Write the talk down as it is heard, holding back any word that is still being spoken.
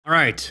All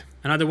right,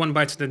 another one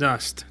bites the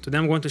dust. Today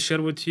I'm going to share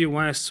with you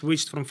why I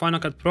switched from Final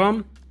Cut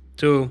Pro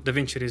to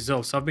Davinci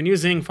Resolve. So I've been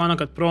using Final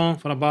Cut Pro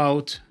for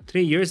about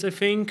 3 years, I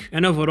think.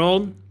 And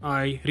overall,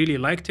 I really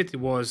liked it. It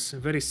was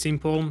very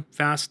simple,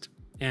 fast,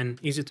 and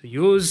easy to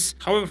use.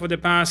 However, for the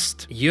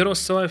past year or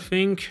so, I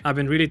think, I've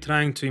been really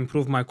trying to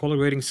improve my color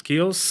grading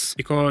skills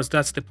because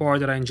that's the part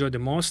that I enjoy the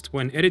most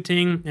when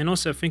editing. And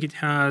also I think it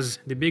has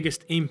the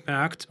biggest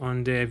impact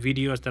on the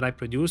videos that I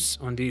produce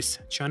on this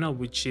channel,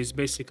 which is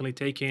basically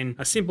taking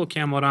a simple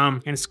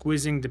camera and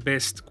squeezing the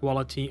best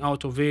quality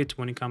out of it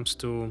when it comes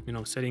to,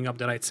 setting up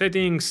the right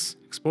settings,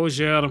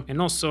 exposure,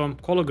 and also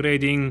color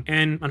grading.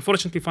 And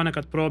unfortunately, Final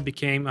Cut Pro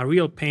became a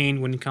real pain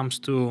when it comes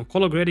to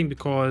color grading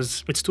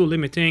because it's too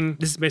limiting.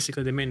 This is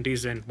basically the main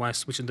reason why I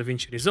switched to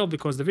Davinci Resolve,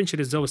 because Davinci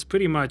Resolve is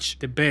pretty much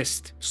the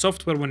best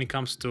software when it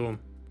comes to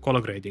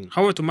color grading.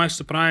 However, to my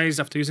surprise,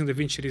 after using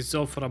Davinci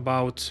Resolve for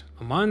about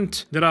a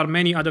month, there are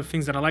many other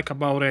things that I like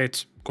about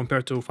it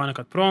compared to Final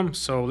Cut Pro.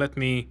 So let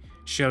me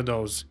share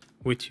those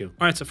with you.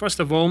 All right, so first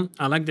of all,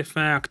 I like the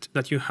fact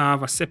that you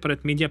have a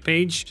separate media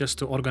page just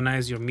to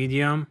organize your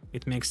media.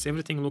 It makes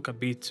everything look a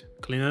bit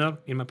cleaner,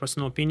 in my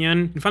personal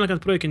opinion. In Final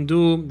Cut Pro, you can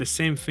do the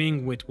same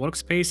thing with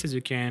workspaces.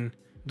 You can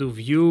do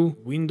view,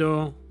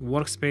 window,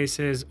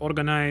 workspaces,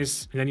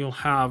 organize, and then you'll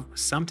have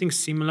something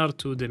similar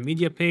to the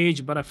media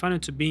page, but I find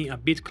it to be a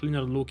bit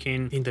cleaner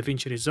looking in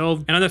Davinci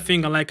Resolve. Another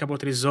thing I like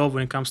about Resolve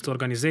when it comes to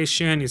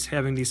organization is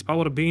having these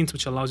power bins,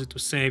 which allows you to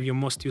save your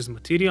most used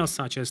materials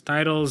such as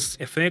titles,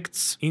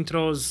 effects,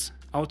 intros,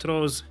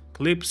 outros,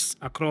 clips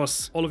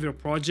across all of your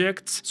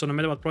projects. So no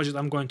matter what project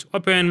I'm going to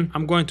open,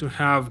 I'm going to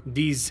have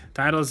these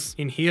titles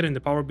in here in the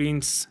power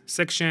bins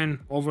section,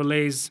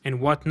 overlays and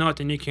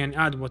whatnot, and you can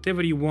add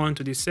whatever you want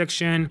to this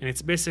section, and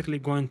it's basically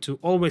going to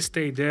always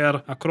stay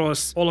there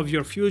across all of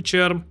your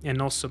future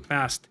and also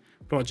past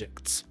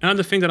projects.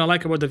 Another thing that I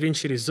like about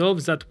Davinci Resolve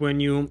is that when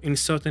you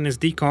insert an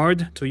SD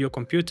card to your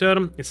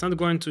computer, it's not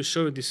going to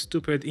show you this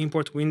stupid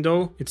import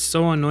window. It's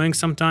so annoying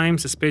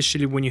sometimes,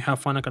 especially when you have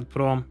Final Cut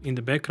Pro in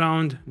the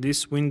background,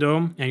 this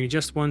window, and you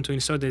just want to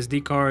insert the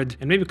SD card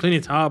and maybe clean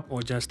it up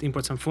or just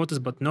import some photos,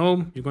 but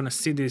no, you're gonna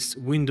see this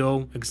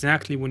window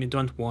exactly when you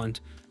don't want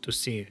to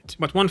see it.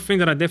 But one thing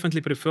that I definitely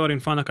prefer in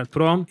Final Cut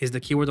Pro is the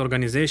keyword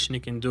organization. You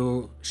can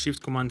do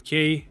Shift Command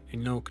K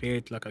and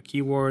create like a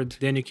keyword.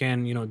 Then you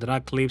can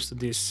drag clips to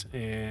this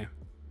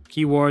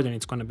keyword and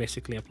it's going to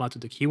basically apply to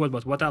the keyword.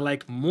 But what I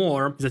like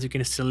more is that you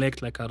can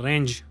select like a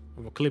range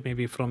of a clip,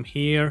 maybe from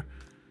here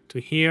to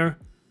here,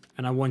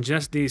 and I want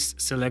just this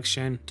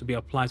selection to be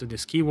applied to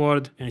this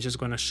keyword, and it's just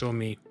going to show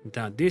me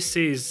that. This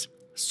is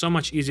so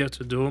much easier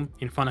to do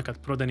in Final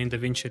Cut Pro than in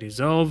Davinci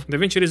Resolve.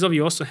 Davinci Resolve,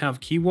 you also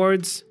have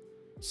keywords.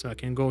 So I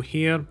can go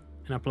here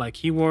and apply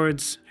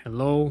keywords,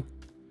 hello,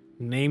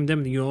 name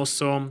them. You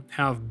also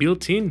have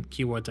built-in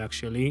keywords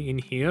actually in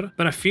here.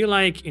 But I feel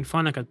like in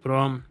Final Cut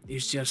Pro,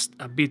 it's just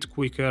a bit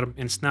quicker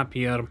and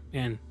snappier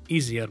and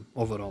easier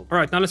overall. All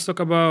right, now let's talk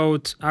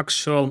about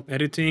actual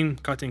editing,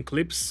 cutting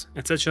clips,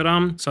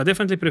 etc. So I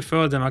definitely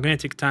prefer the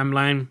magnetic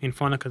timeline in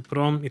Final Cut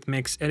Pro. It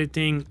makes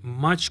editing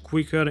much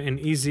quicker and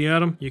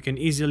easier. You can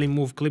easily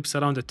move clips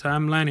around the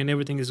timeline and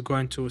everything is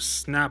going to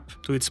snap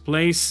to its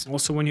place.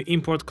 Also, when you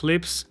import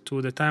clips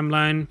to the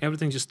timeline,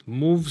 everything just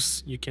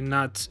moves. You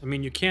cannot,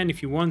 you can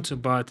if you want to,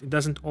 but it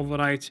doesn't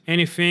overwrite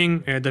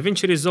anything.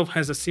 Davinci Resolve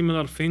has a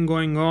similar thing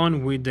going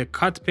on with the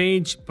cut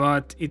page,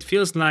 but it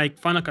feels like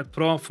Final Cut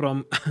Pro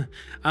from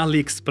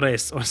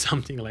AliExpress or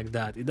something like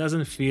that. It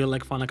doesn't feel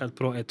like Final Cut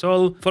Pro at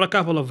all for a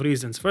couple of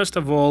reasons. First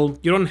of all,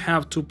 you don't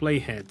have two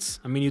playheads.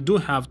 You do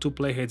have two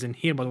playheads in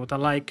here, but what I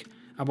like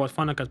about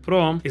Final Cut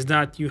Pro is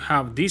that you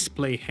have this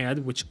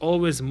playhead which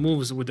always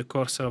moves with the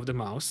cursor of the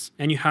mouse,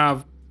 and you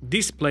have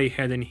this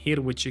playhead in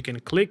here which you can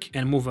click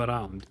and move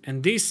around.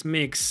 And this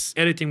makes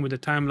editing with the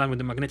timeline, with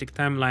the magnetic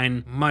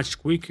timeline, much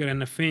quicker,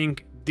 and I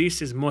think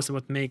this is most of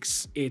what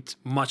makes it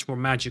much more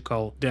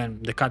magical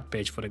than the cut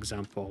page, for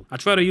example. I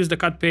tried to use the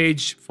cut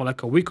page for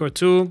like a week or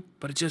two,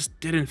 but it just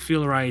didn't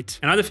feel right.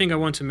 Another thing I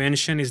want to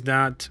mention is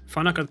that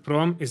Final Cut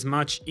Pro is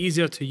much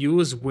easier to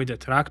use with the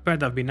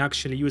trackpad. I've been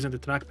actually using the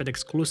trackpad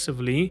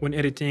exclusively when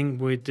editing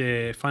with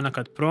the Final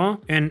Cut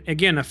Pro. And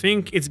again, I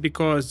think it's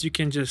because you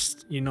can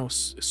just,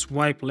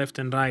 swipe left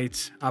and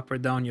right, up or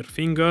down your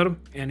finger,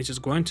 and it's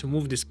just going to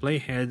move this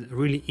playhead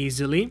really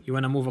easily. You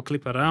want to move a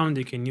clip around,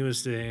 you can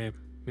use the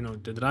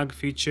the drag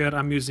feature.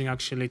 I'm using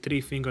actually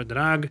 3-finger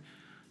drag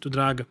to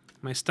drag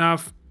my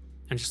stuff,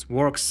 and just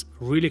works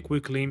really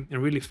quickly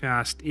and really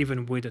fast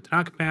even with the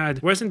trackpad.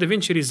 Whereas in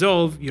Davinci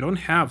Resolve, you don't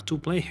have two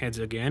playheads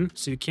again,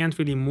 so you can't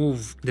really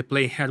move the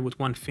playhead with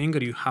one finger.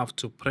 You have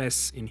to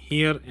press in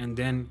here and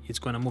then it's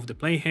gonna move the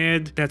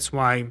playhead. That's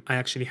why I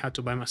actually had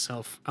to buy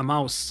myself a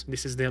mouse.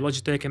 This is the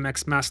Logitech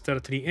MX Master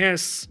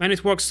 3S, and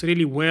it works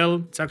really well.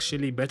 It's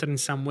actually better in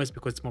some ways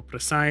because it's more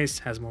precise,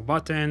 has more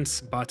buttons,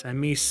 but I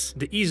miss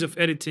the ease of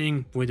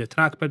editing with the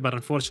trackpad. But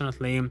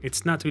unfortunately,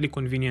 it's not really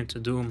convenient to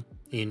do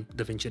in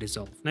DaVinci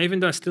Resolve. Now, even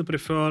though I still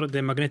prefer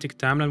the magnetic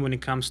timeline when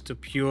it comes to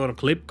pure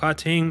clip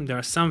cutting, there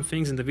are some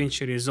things in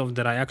DaVinci Resolve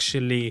that I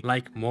actually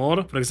like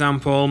more. For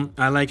example,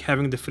 I like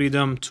having the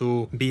freedom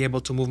to be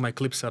able to move my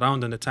clips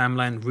around on the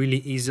timeline really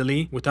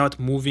easily without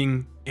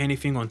moving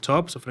anything on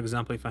top. So for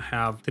example, if I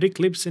have 3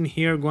 clips in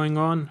here going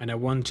on and I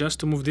want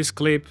just to move this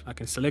clip, I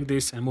can select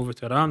this and move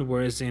it around.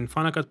 Whereas in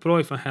Final Cut Pro,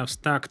 if I have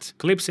stacked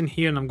clips in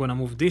here and I'm gonna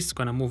move this, it's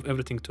gonna move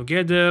everything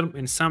together.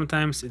 And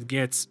sometimes it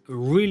gets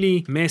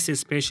really messy,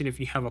 especially if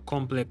you have a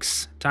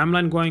complex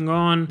timeline going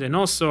on. Then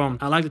also,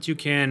 I like that you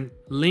can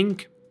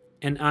link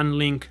and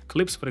unlink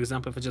clips. For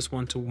example, if I just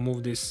want to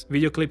move this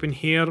video clip in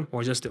here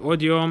or just the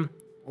audio,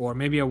 or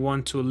maybe I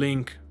want to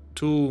link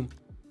 2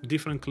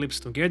 different clips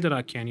together,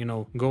 I can,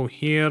 go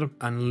here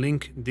and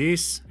link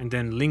this and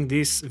then link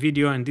this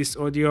video and this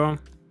audio.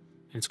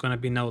 And it's gonna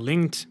be now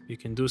linked. You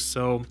can do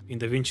so in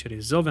DaVinci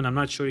Resolve, and I'm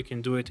not sure you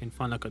can do it in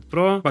Final Cut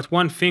Pro. But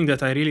one thing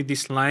that I really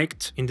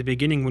disliked in the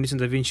beginning when using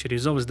DaVinci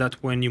Resolve is that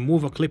when you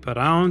move a clip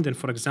around, and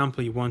for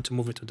example, you want to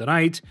move it to the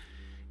right,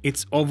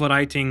 it's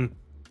overwriting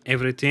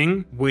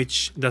everything,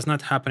 which does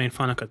not happen in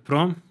Final Cut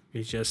Pro.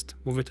 You just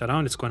move it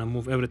around, it's gonna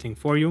move everything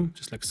for you,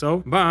 just like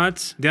so.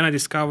 But then I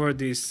discovered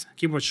this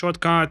keyboard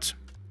shortcut,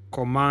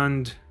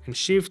 Command and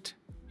Shift.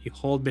 You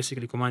hold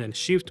basically Command and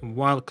Shift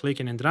while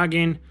clicking and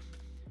dragging,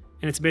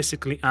 and it's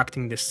basically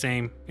acting the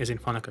same as in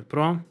Final Cut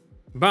Pro.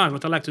 But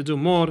what I like to do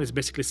more is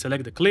basically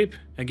select the clip,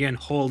 again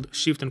hold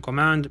Shift and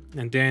Command,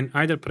 and then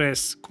either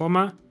press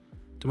comma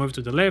to move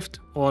to the left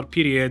or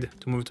period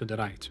to move to the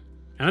right.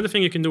 Another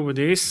thing you can do with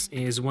this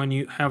is when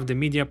you have the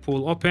media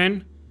pool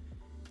open,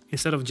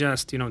 instead of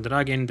just,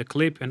 dragging the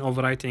clip and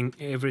overwriting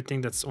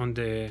everything that's on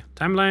the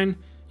timeline,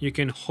 you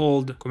can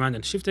hold Command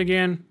and Shift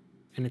again,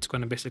 and it's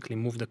going to basically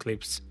move the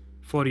clips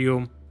for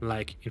you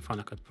like in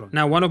Final Cut Pro.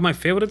 Now, one of my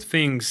favorite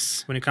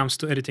things when it comes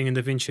to editing in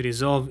DaVinci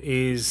Resolve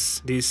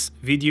is this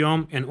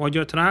video and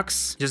audio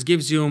tracks. Just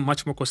gives you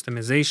much more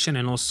customization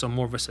and also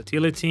more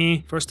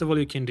versatility. First of all,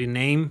 you can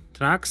rename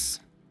tracks.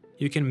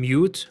 You can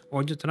mute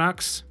audio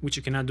tracks, which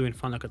you cannot do in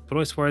Final Cut Pro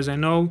as far as I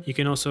know. You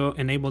can also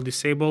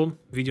disable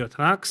video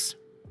tracks.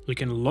 You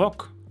can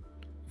lock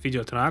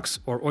video tracks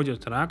or audio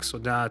tracks so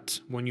that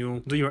when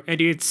you do your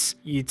edits,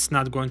 it's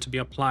not going to be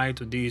applied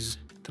to these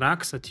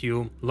tracks that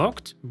you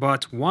locked.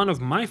 But one of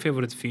my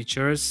favorite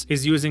features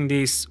is using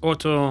this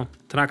auto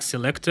track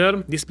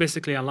selector. This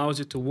basically allows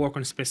you to work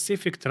on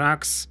specific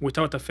tracks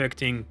without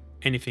affecting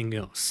anything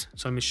else.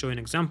 So let me show you an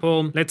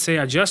example. Let's say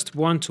I just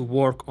want to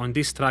work on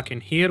this track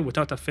in here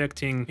without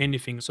affecting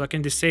anything. So I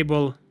can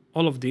disable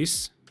all of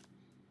this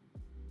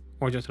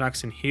audio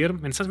tracks in here,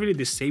 and it's not really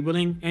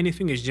disabling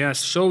anything, it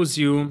just shows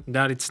you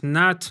that it's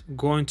not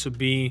going to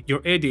be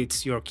your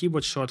edits, your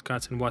keyboard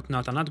shortcuts and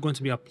whatnot are not going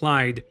to be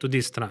applied to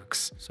these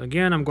tracks. So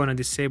again, I'm going to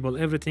disable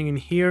everything in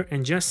here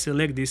and just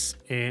select this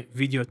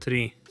video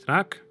 3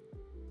 track.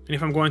 And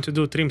if I'm going to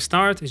do trim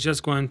start, it's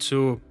just going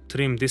to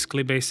trim this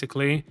clip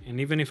basically. And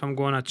even if I'm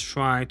going to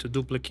try to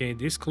duplicate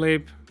this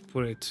clip,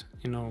 put it,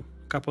 a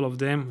couple of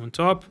them on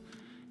top,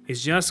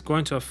 it's just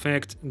going to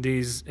affect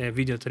this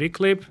video 3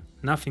 clip.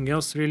 Nothing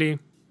else really.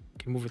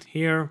 Can move it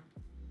here,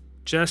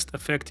 just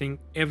affecting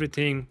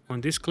everything on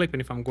this clip.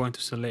 And if I'm going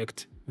to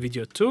select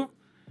video 2,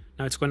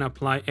 now it's going to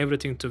apply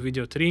everything to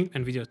video 3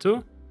 and video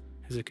 2,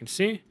 as you can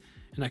see.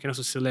 And I can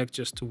also select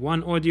just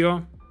one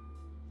audio.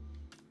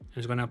 And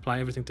it's going to apply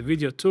everything to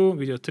video 2,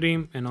 video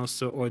 3, and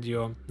also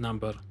audio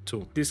number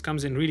 2. This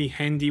comes in really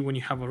handy when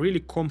you have a really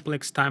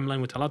complex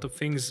timeline with a lot of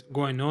things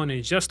going on and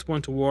you just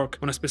want to work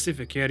on a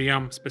specific area,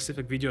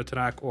 specific video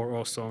track, or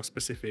also a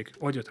specific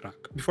audio track.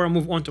 Before I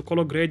move on to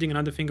color grading,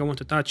 another thing I want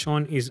to touch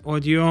on is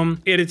audio.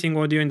 Editing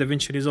audio in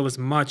DaVinci Resolve is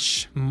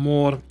much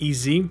more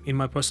easy, in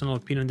my personal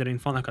opinion, than in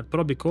Final Cut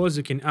Pro, because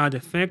you can add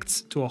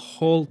effects to a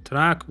whole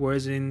track,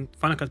 whereas in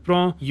Final Cut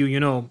Pro,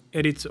 you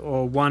edit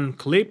one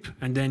clip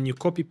and then you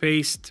copy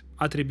paste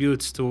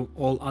attributes to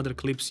all other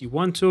clips you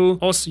want to.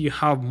 Also, you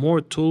have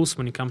more tools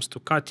when it comes to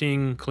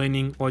cutting,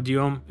 cleaning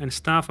audio and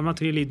stuff. I'm not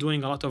really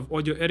doing a lot of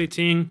audio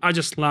editing. I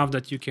just love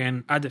that you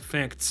can add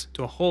effects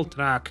to a whole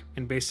track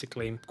and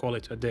basically call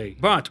it a day.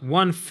 But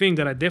one thing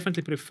that I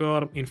definitely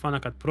prefer in Final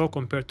Cut Pro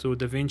compared to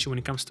DaVinci when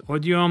it comes to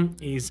audio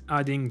is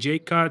adding J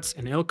cuts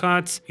and L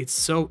cuts. It's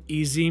so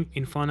easy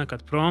in Final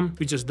Cut Pro.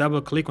 You just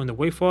double click on the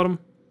waveform,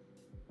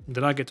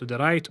 drag it to the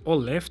right or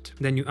left,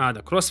 then you add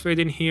a crossfade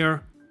in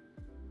here,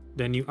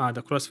 then you add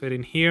a crossfade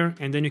in here,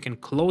 and then you can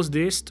close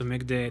this to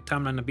make the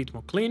timeline a bit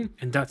more clean,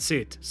 and that's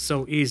it.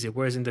 So easy.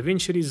 Whereas in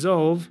DaVinci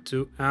Resolve,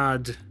 to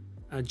add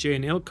a J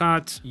and L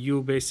cut,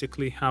 you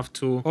basically have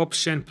to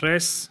option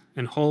press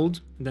and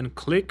hold, then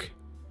click,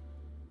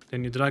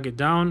 then you drag it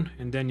down,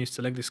 and then you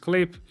select this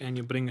clip and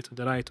you bring it to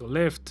the right or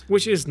left,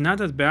 which is not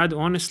that bad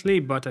honestly,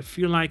 but I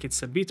feel like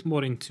it's a bit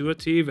more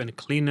intuitive and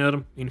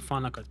cleaner in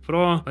Final Cut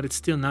Pro, but it's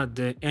still not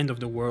the end of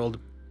the world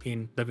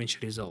in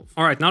Davinci Resolve.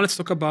 All right, now let's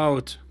talk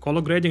about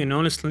color grading. And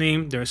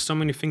honestly, there are so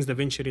many things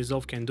Davinci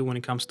Resolve can do when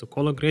it comes to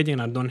color grading,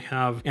 and I don't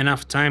have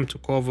enough time to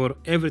cover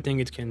everything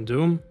it can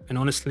do. And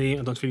honestly,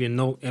 I don't really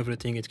know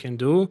everything it can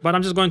do, but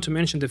I'm just going to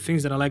mention the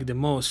things that I like the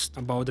most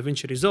about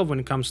Davinci Resolve when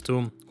it comes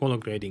to color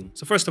grading.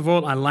 So first of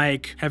all, I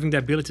like having the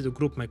ability to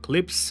group my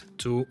clips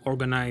to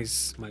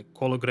organize my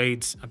color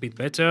grades a bit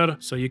better.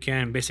 So you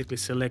can basically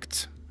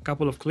select a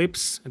couple of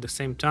clips at the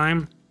same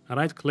time,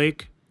 right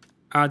click,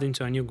 add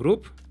into a new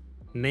group,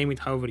 name it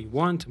however you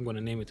want. I'm going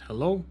to name it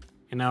hello.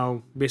 And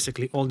now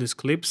basically all these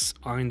clips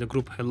are in the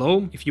group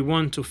hello. If you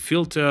want to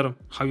filter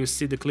how you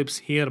see the clips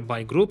here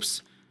by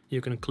groups,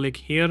 you can click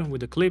here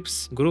with the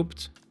clips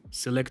grouped,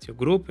 select your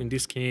group. In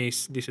this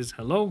case, this is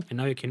hello. And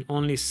now you can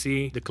only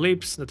see the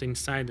clips that are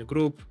inside the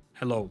group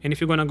hello. And if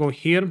you're going to go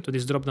here to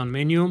this drop down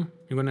menu,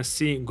 you're going to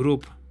see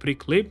group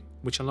pre-clip,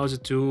 which allows you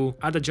to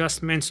add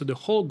adjustments to the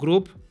whole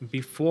group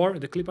before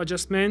the clip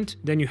adjustment.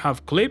 Then you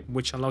have clip,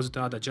 which allows you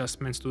to add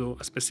adjustments to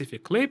a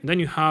specific clip. Then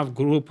you have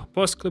group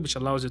post clip, which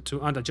allows you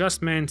to add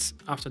adjustments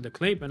after the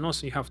clip. And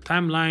also you have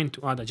timeline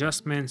to add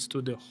adjustments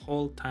to the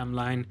whole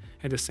timeline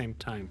at the same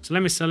time. So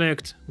let me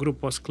select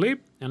group post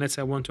clip. And let's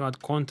say I want to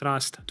add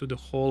contrast to the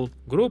whole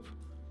group.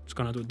 It's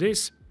going to do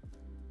this.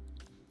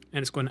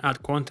 And it's going to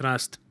add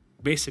contrast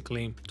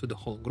basically to the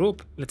whole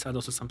group. Let's add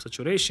also some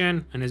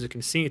saturation, and as you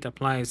can see, it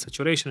applies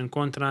saturation and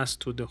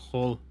contrast to the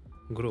whole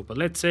group. But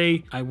let's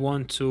say I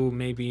want to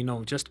maybe, you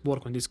know, just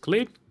work on this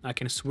clip. I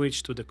can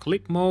switch to the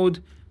clip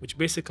mode, which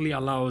basically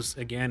allows,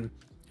 again,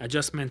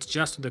 adjustments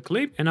just to the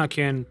clip, and I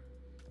can,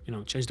 you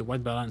know, change the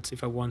white balance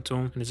if I want to.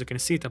 And as you can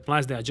see, it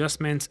applies the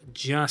adjustments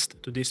just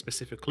to this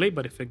specific clip.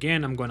 But if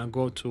again I'm going to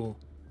go to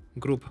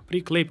group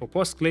pre-clip or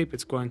post-clip,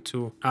 it's going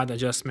to add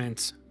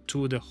adjustments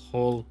to the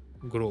whole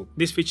group.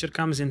 This feature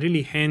comes in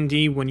really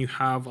handy when you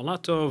have a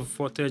lot of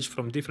footage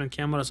from different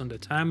cameras on the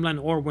timeline,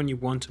 or when you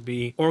want to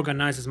be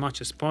organized as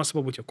much as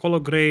possible with your color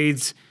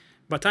grades.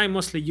 But I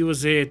mostly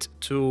use it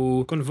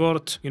to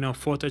convert, you know,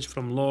 footage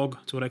from log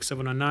to Rec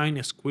 709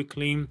 as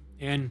quickly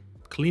and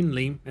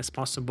cleanly as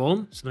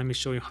possible. So let me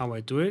show you how I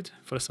do it.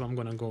 First of all, I'm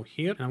going to go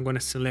here and I'm going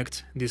to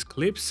select these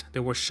clips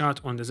that were shot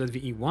on the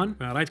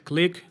ZVE1. Right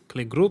click,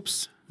 click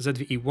groups,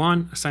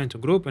 ZVE1, assign to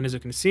group, and as you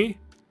can see,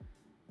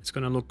 it's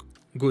going to look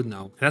good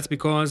now. That's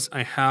because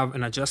I have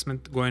an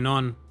adjustment going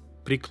on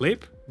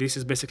pre-clip. This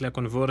is basically a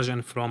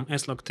conversion from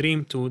S-Log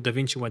trim to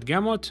Davinci Wide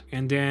Gamut.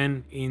 And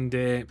then in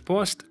the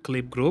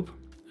post-clip group,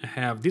 I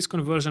have this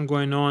conversion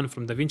going on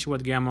from Davinci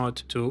Wide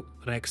Gamut to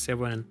Rec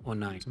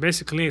 709. So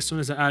basically, as soon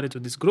as I add it to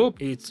this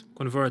group, it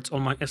converts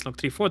all my S-Log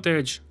 3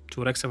 footage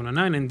to Rec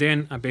 709, and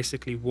then I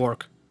basically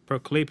work per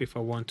clip if I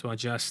want to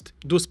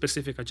do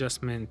specific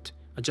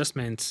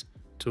adjustments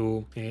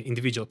to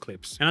individual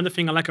clips. Another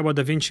thing I like about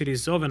Davinci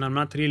Resolve, and I'm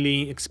not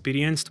really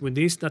experienced with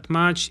this that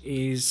much,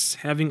 is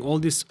having all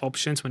these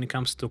options when it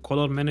comes to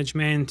color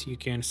management. You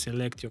can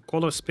select your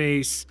color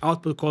space,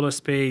 output color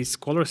space,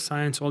 color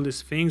science, all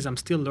these things. I'm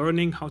still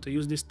learning how to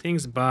use these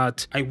things,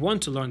 but I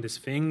want to learn these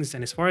things.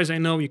 And as far as I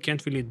know, you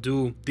can't really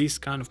do this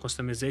kind of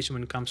customization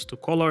when it comes to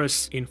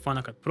colors in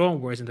Final Cut Pro,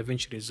 whereas in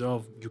Davinci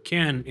Resolve you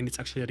can, and it's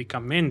actually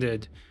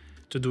recommended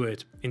to do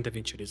it in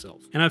Davinci Resolve.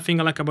 Another thing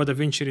I like about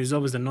Davinci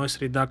Resolve is the noise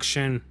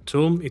reduction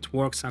tool. It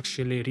works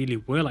actually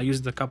really well. I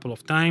used it a couple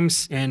of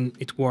times and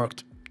it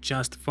worked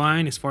just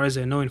fine. As far as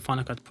I know, in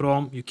Final Cut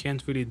Pro, you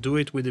can't really do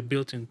it with the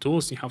built-in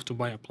tools. You have to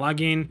buy a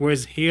plugin,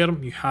 whereas here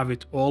you have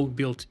it all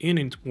built in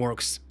and it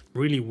works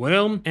really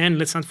well. And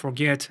let's not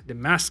forget the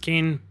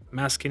masking.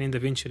 Masking in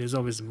Davinci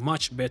Resolve is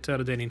much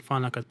better than in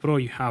Final Cut Pro.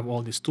 You have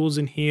all these tools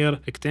in here: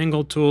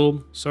 rectangle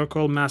tool,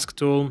 circle mask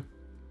tool.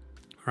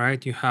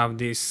 Right, you have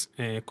this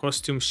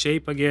costume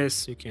shape, I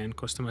guess. You can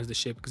customize the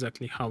shape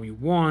exactly how you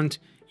want.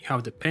 You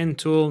have the pen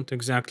tool to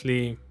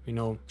exactly, you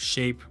know,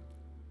 shape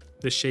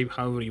the shape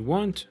however you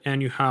want.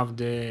 And you have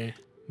the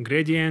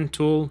gradient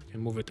tool. You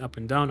can move it up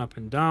and down, up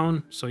and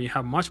down. So you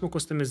have much more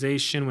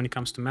customization when it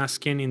comes to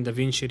masking in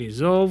Davinci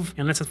Resolve.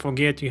 And let's not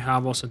forget, you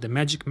have also the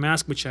magic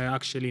mask, which I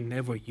actually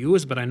never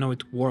use, but I know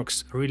it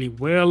works really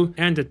well.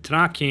 And the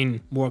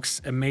tracking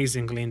works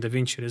amazingly in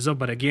Davinci Resolve.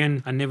 But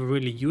again, I never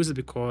really use it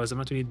because I'm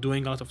not really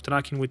doing a lot of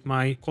tracking with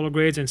my color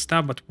grades and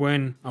stuff. But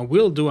when I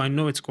will do, I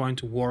know it's going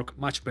to work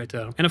much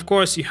better. And of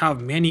course, you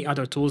have many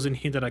other tools in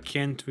here that I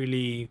can't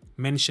really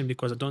mention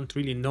because I don't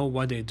really know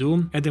what they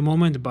do at the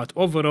moment. But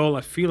overall,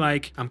 I feel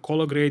like I'm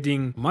color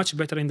grading much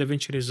better in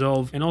Davinci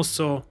Resolve and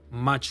also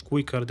much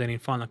quicker than in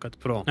Final Cut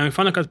Pro. Now in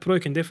Final Cut Pro,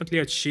 you can definitely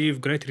achieve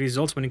great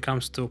results when it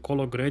comes to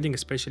color grading,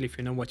 especially if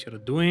you know what you're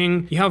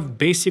doing. You have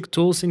basic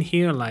tools in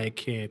here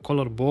like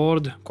color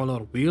board, color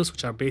wheels,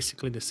 which are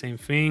basically the same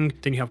thing.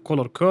 Then you have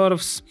color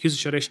curves, hue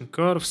saturation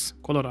curves,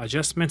 color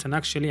adjustments, and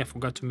actually I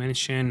forgot to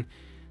mention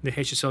the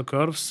HSL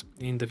curves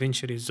in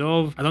Davinci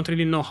Resolve. I don't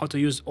really know how to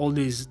use all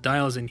these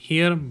dials in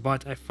here,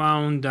 but I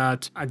found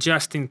that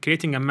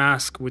creating a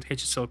mask with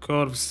HSL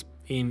curves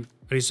in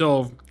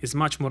Resolve is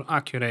much more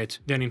accurate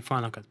than in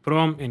Final Cut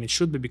Pro, and it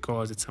should be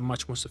because it's a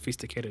much more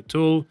sophisticated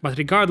tool. But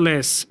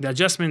regardless, the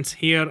adjustments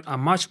here are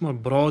much more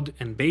broad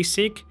and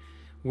basic,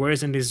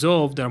 Whereas in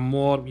Resolve,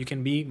 you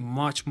can be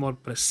much more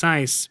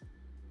precise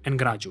and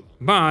gradual.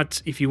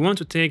 But if you want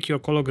to take your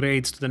color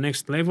grades to the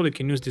next level, you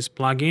can use this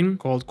plugin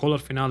called Color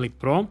Finale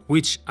Pro,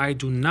 which I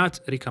do not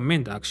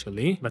recommend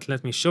actually, but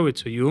let me show it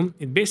to you.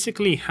 It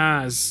basically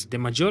has the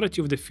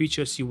majority of the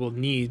features you will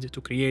need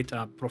to create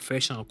a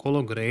professional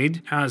color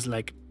grade. Has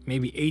like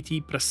maybe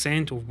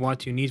 80% of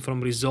what you need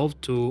from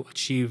Resolve to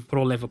achieve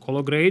pro level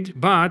color grade.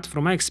 But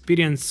from my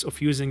experience of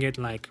using it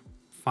like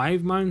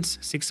 5 months,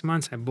 6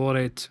 months, I bought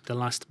it the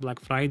last Black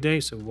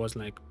Friday, so it was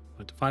like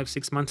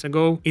 5-6 months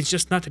ago. It's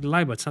just not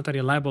reliable. It's not a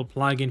reliable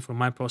plugin from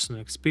my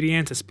personal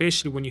experience,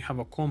 especially when you have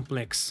a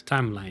complex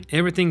timeline.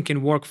 Everything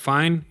can work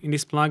fine in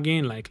this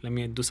plugin. Like, let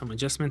me do some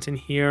adjustments in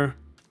here,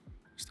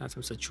 start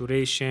some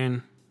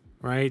saturation,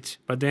 right?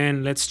 But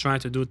then let's try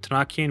to do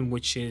tracking,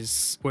 which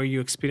is where you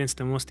experience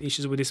the most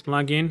issues with this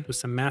plugin. Do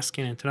some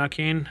masking and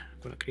tracking.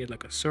 I'm gonna create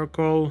like a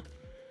circle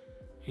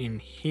in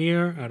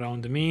here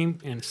around me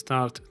and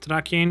start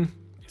tracking.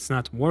 It's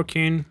not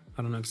working.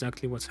 I don't know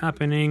exactly what's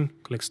happening.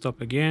 Click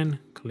stop again,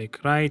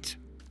 click right,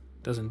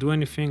 doesn't do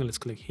anything. Let's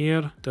click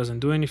here, doesn't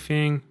do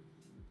anything,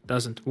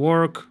 doesn't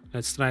work.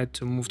 Let's try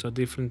to move to a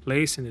different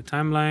place in the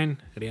timeline,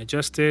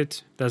 readjust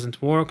it,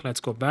 doesn't work.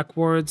 Let's go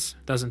backwards,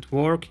 doesn't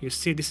work. You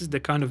see, this is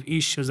the kind of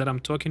issues that I'm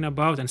talking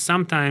about. And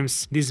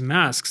sometimes these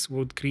masks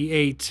would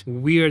create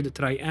weird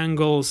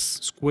triangles,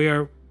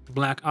 square,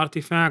 black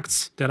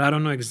artifacts that I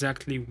don't know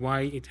exactly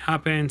why it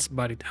happens,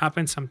 but it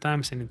happens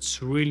sometimes and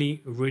it's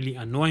really, really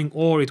annoying,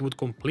 or it would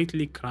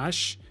completely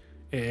crash,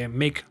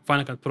 make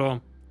Final Cut Pro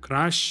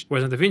crash.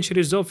 Whereas in DaVinci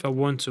Resolve, I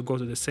want to go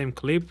to the same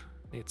clip.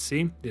 Let's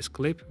see this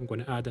clip. I'm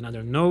going to add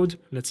another node.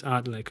 Let's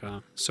add like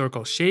a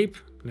circle shape.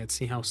 Let's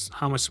see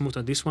how much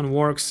smoother this one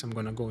works. I'm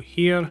going to go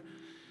here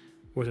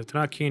with the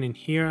tracking in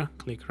here,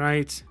 click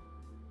right,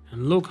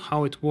 and look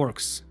how it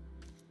works.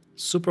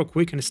 Super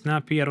quick and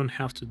snappy. I don't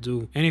have to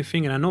do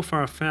anything, and I know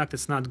for a fact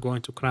it's not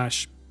going to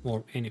crash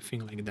or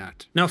anything like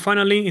that. Now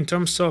finally, in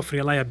terms of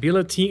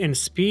reliability and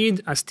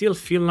speed, I still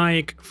feel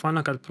like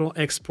Final Cut Pro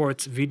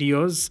exports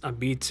videos a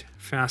bit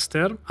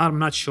faster. I'm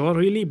not sure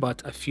really,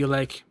 but I feel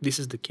like this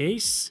is the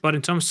case. But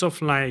in terms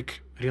of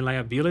like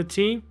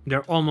reliability,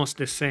 they're almost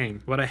the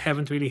same. But I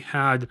haven't really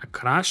had a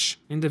crash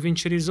in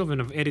DaVinci Resolve,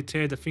 and I've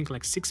edited I think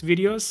like 6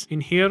 videos in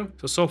here.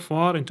 So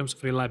far in terms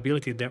of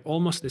reliability, they're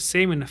almost the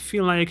same, and I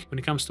feel like when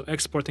it comes to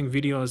exporting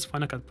videos,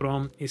 Final Cut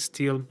Pro is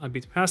still a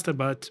bit faster,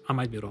 but I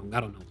might be wrong,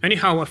 I don't know.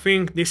 Anyhow, I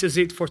think this is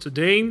it for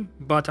today,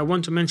 but I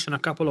want to mention a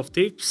couple of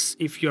tips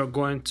if you're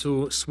going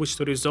to switch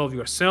to Resolve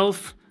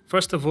yourself.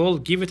 First of all,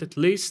 give it at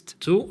least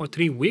 2 or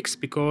 3 weeks,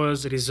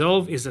 because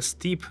Resolve is a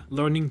steep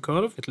learning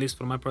curve, at least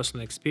from my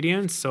personal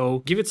experience. So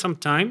give it some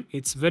time.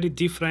 It's very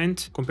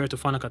different compared to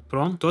Final Cut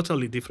Pro,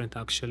 totally different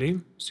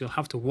actually. So you'll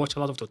have to watch a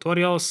lot of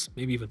tutorials,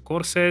 maybe even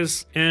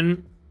courses.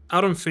 And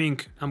I don't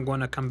think I'm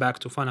gonna come back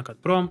to Final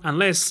Cut Pro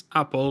unless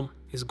Apple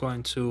is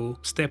going to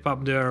step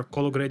up their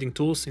color grading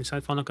tools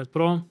inside Final Cut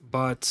Pro,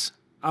 but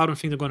I don't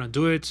think they're gonna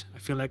do it. I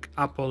feel like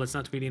Apple is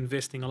not really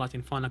investing a lot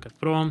in Final Cut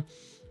Pro,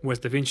 whereas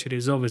DaVinci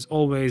Resolve is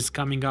always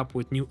coming up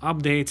with new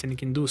updates and it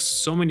can do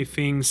so many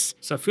things.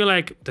 So I feel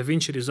like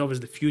DaVinci Resolve is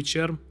the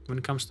future when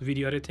it comes to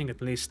video editing, at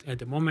least at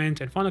the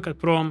moment. And Final Cut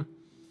Pro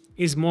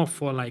is more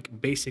for like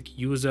basic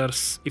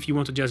users. If you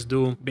want to just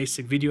do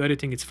basic video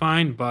editing, it's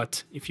fine.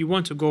 But if you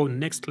want to go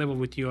next level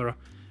with your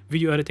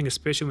video editing,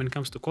 especially when it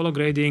comes to color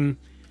grading,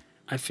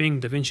 I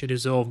think DaVinci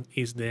Resolve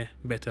is the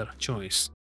better choice.